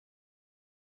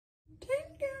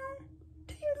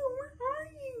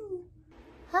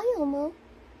Hi, Elmo.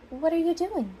 What are you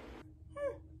doing?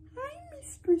 Oh, hi,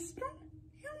 Miss Krystal.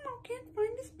 Elmo can't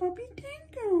find his puppy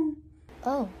Tango.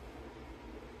 Oh.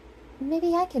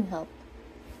 Maybe I can help.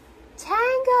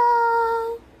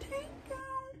 Tango! Tango!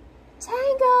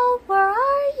 Tango, where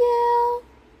are you?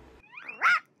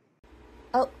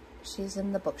 Oh, she's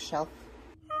in the bookshelf.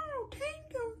 Oh,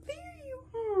 Tango, there you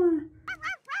are.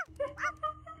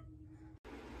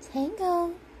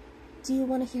 Tango, do you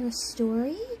want to hear a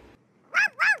story?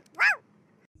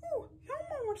 Oh,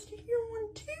 Elmo wants to hear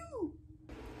one too.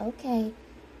 Okay.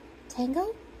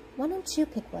 Tango, why don't you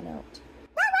pick one out?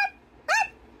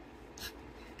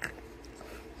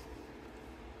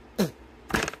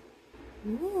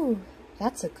 Ooh,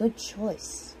 that's a good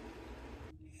choice.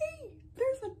 Hey,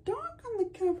 there's a dog on the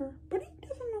cover, but he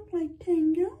doesn't look like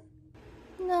Tango.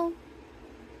 No,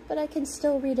 but I can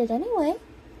still read it anyway.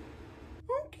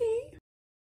 Okay.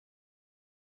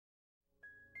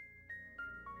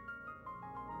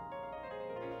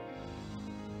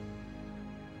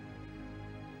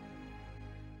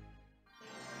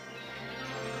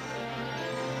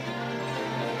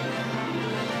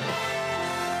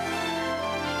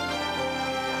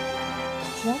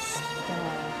 Just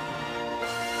Dog.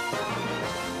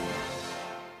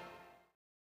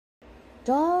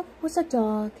 Dog was a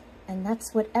dog, and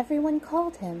that's what everyone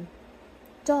called him.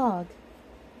 Dog.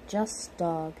 Just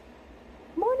Dog.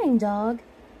 Morning, dog.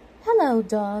 Hello,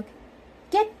 dog.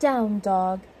 Get down,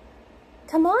 dog.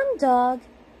 Come on, dog.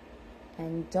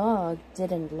 And Dog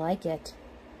didn't like it.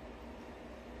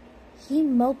 He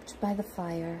moped by the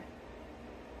fire.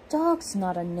 Dog's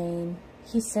not a name,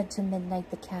 he said to Midnight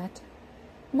the cat.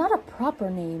 Not a proper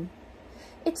name.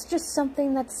 It's just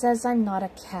something that says I'm not a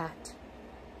cat.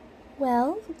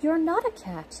 Well, you're not a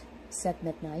cat, said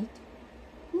Midnight.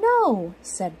 No,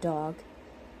 said Dog.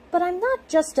 But I'm not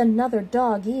just another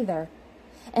dog either,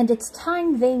 and it's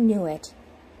time they knew it.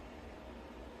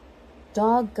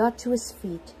 Dog got to his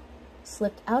feet,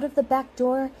 slipped out of the back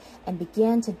door, and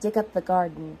began to dig up the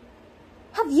garden.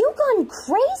 Have you gone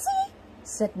crazy?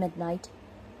 Said Midnight.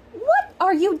 What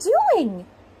are you doing?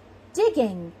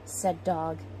 Digging, said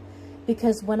Dog,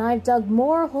 because when I've dug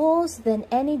more holes than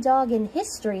any dog in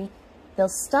history, they'll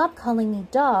stop calling me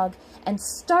Dog and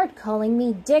start calling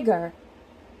me Digger.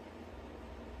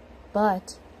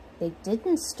 But they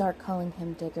didn't start calling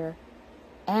him Digger,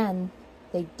 and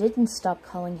they didn't stop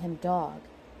calling him Dog.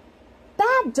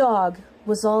 Bad dog,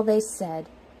 was all they said.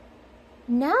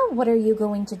 Now what are you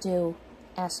going to do?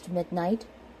 Asked Midnight.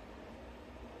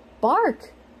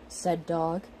 Bark, said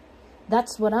Dog.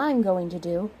 That's what I'm going to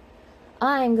do.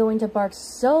 I'm going to bark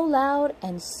so loud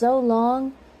and so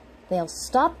long, they'll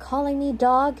stop calling me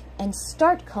Dog and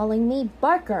start calling me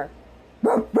Barker.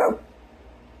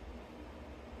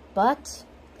 But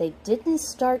they didn't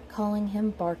start calling him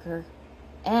Barker,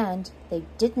 and they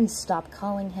didn't stop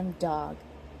calling him Dog.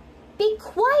 Be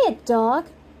quiet, Dog,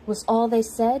 was all they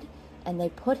said, and they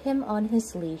put him on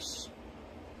his leash.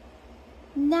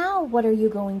 Now what are you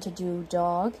going to do,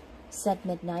 Dog? Said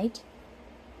Midnight.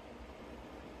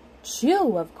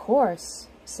 Chew, of course,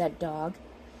 said Dog.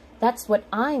 That's what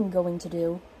I'm going to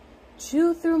do.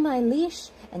 Chew through my leash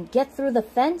and get through the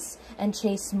fence and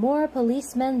chase more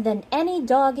policemen than any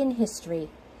dog in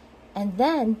history. And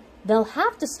then they'll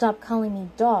have to stop calling me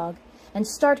Dog and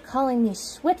start calling me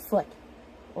Swiftfoot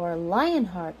or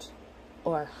Lionheart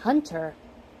or Hunter.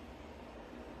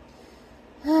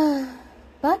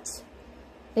 But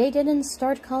they didn't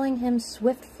start calling him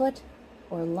Swiftfoot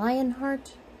or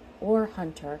Lionheart or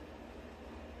Hunter.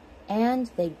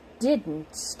 And they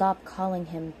didn't stop calling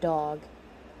him Dog.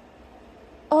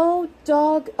 Oh,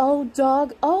 dog, oh,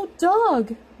 dog, oh,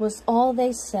 dog, was all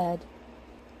they said.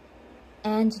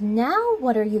 And now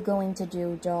what are you going to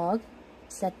do, Dog?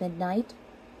 Said Midnight.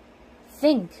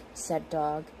 Think, said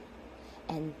Dog.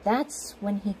 And that's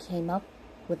when he came up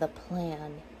with a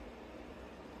plan.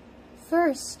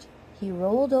 First, he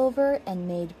rolled over and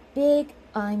made big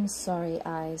I'm sorry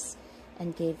eyes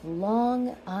and gave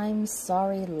long I'm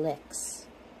sorry licks.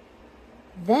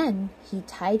 Then he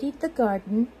tidied the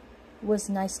garden, was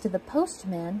nice to the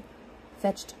postman,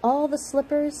 fetched all the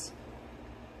slippers,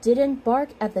 didn't bark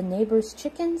at the neighbor's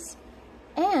chickens,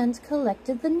 and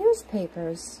collected the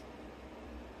newspapers.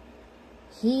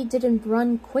 He didn't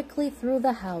run quickly through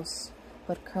the house,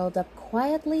 but curled up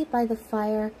quietly by the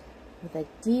fire with a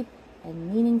deep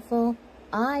and meaningful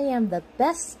I am the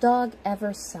best dog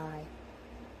ever sigh.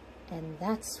 And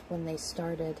that's when they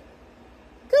started.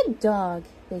 Good dog,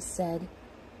 they said.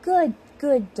 Good,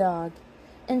 good dog.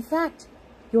 In fact,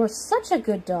 you're such a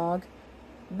good dog,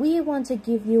 we want to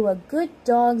give you a good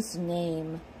dog's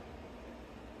name.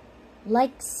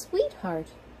 Like Sweetheart.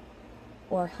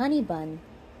 or honey bun,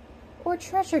 or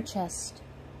treasure chest,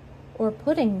 or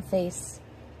pudding face,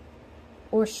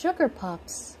 or sugar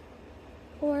pops,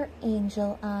 or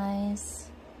angel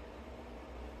eyes.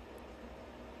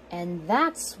 And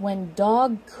that's when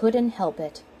Dog couldn't help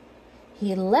it.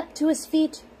 He leapt to his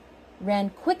feet, ran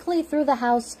quickly through the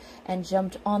house, and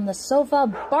jumped on the sofa,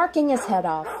 barking his head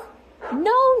off.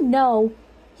 "No, no,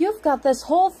 you've got this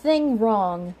whole thing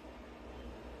wrong.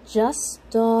 Just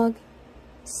Dog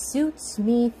suits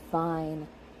me fine."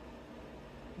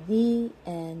 The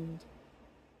end.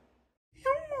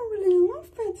 Elmo really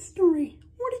loved that story.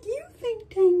 What do you think,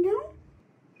 Tango?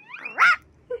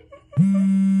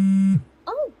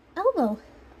 Oh, Elmo,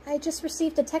 I just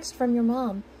received a text from your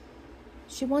mom.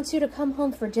 She wants you to come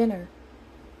home for dinner.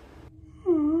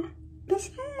 Aw, does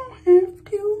Elmo have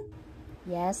to?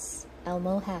 Yes,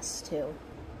 Elmo has to.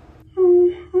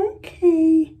 Oh,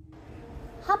 okay.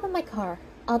 Hop in my car.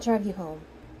 I'll drive you home.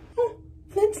 Oh,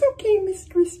 that's okay, Miss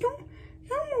Krystal.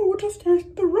 Elmo will just ask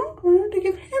the roadrunner to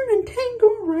give him and Tango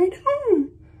a ride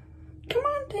home. Come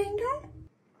on, Tango.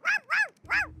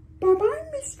 Bye-bye,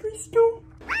 Miss Krystal.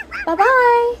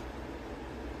 Bye-bye!